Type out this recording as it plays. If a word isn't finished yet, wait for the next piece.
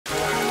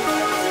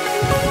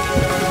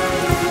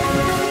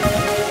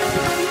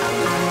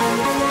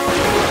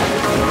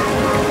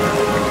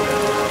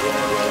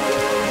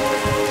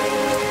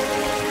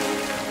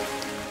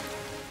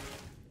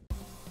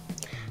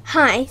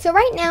Hi, so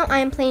right now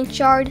I'm playing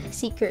Shard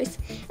Seekers,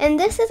 and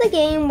this is a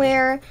game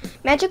where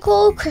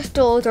magical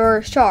crystals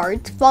or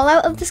shards fall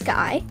out of the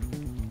sky,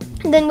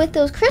 and then with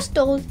those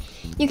crystals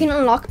you can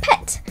unlock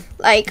pets,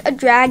 like a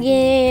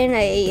dragon,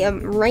 a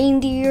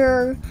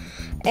reindeer,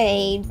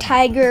 a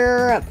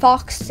tiger, a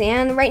fox,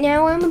 and right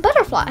now I'm a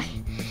butterfly.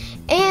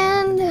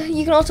 And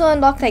you can also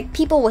unlock like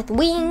people with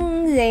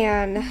wings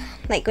and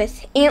like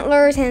with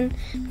antlers and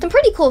some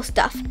pretty cool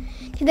stuff.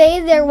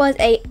 Today there was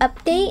a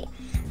update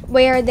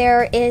where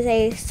there is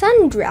a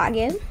sun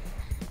dragon,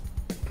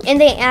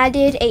 and they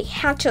added a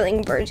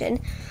hatchling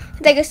version.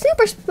 It's like a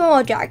super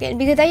small dragon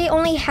because they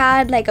only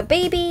had like a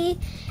baby,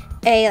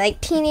 a like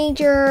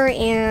teenager,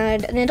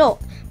 and an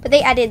adult. But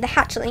they added the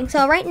hatchling.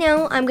 So right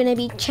now I'm gonna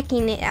be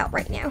checking it out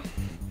right now.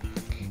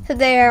 So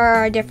there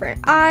are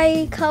different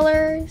eye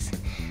colors.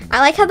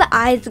 I like how the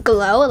eyes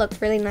glow. It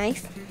looks really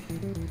nice.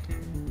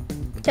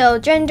 So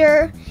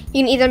gender,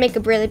 you can either make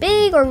it really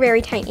big or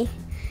very tiny.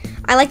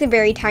 I like the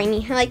very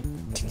tiny. I like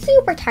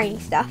super tiny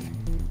stuff.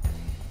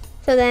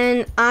 So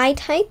then eye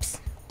types.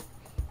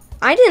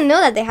 I didn't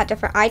know that they had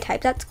different eye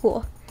types. That's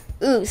cool.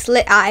 Ooh,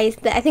 slit eyes.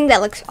 I think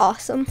that looks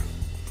awesome.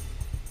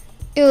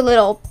 Ooh,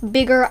 little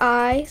bigger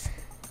eyes.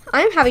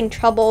 I'm having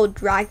trouble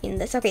dragging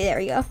this. Okay, there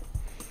we go.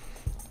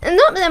 And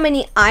not that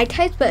many eye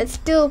types, but it's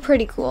still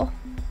pretty cool.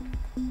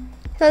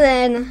 So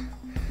then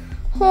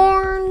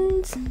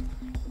horns.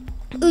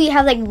 Ooh, you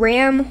have like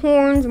ram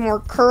horns, more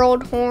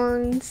curled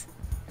horns.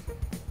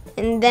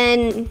 And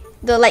then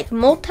the like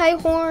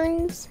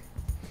multi-horns,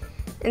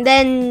 and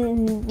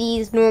then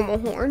these normal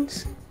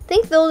horns. I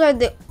think those are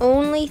the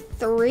only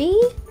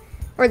three,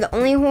 or the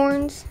only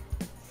horns.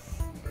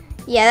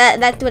 Yeah,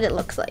 that's what it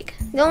looks like.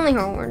 The only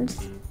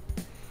horns.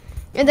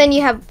 And then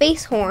you have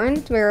face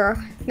horns,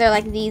 where they're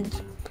like these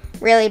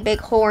really big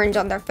horns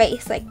on their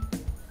face, like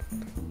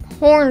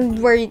horns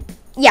where,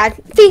 yeah,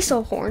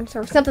 facial horns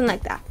or something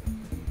like that.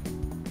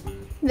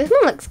 This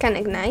one looks kind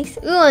of nice.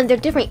 Ooh, and they're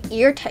different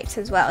ear types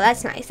as well.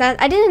 That's nice.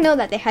 I didn't know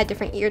that they had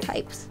different ear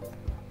types.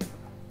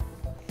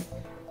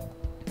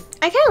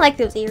 I kind of like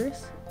those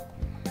ears.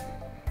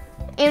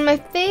 And my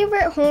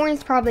favorite horn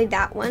is probably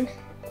that one.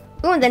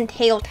 Ooh, and then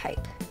tail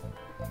type.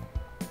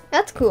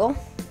 That's cool.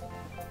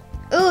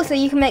 Ooh, so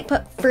you can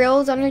put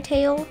frills on your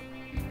tail.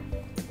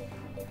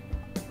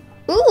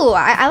 Ooh,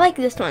 I like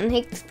this one.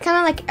 It's kind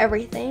of like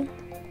everything.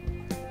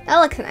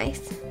 That looks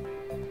nice.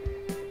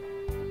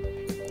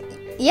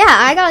 Yeah,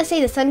 I gotta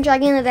say the sun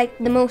dragon is like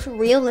the most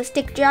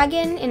realistic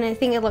dragon, and I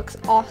think it looks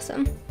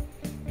awesome.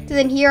 So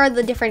then here are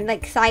the different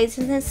like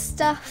sizes and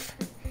stuff.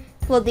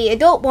 Well, the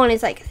adult one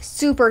is like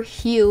super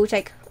huge,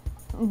 like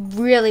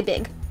really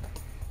big.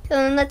 So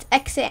then let's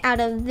exit out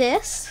of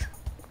this.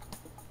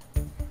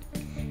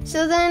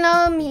 So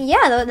then,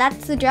 yeah,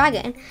 that's the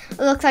dragon. It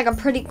looks like a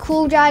pretty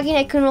cool dragon.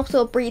 It can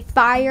also breathe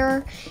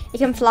fire. It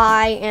can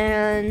fly,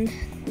 and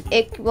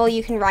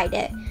you can ride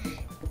it.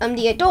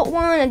 The adult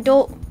one,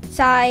 adult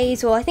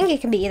size, well, I think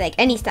it can be like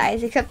any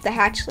size except the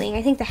hatchling.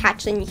 I think the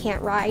hatchling you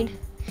can't ride,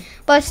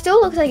 but it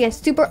still looks like a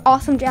super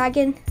awesome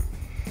dragon.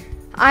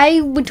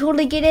 I would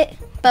totally get it,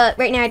 but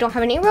right now I don't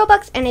have any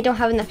Robux and I don't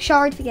have enough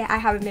shards because I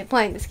haven't been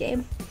playing this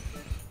game.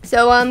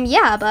 So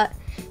yeah, but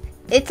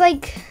it's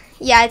like,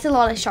 yeah, it's a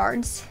lot of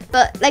shards,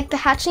 but like the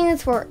hatchling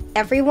is for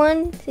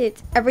everyone.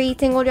 It's every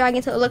single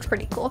dragon, so it looks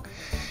pretty cool.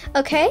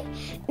 Okay,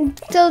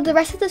 so the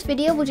rest of this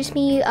video will just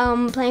be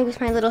playing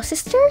with my little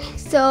sister.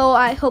 So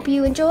I hope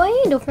you enjoy,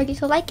 and don't forget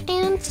to like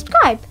and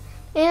subscribe.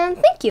 And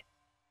thank you.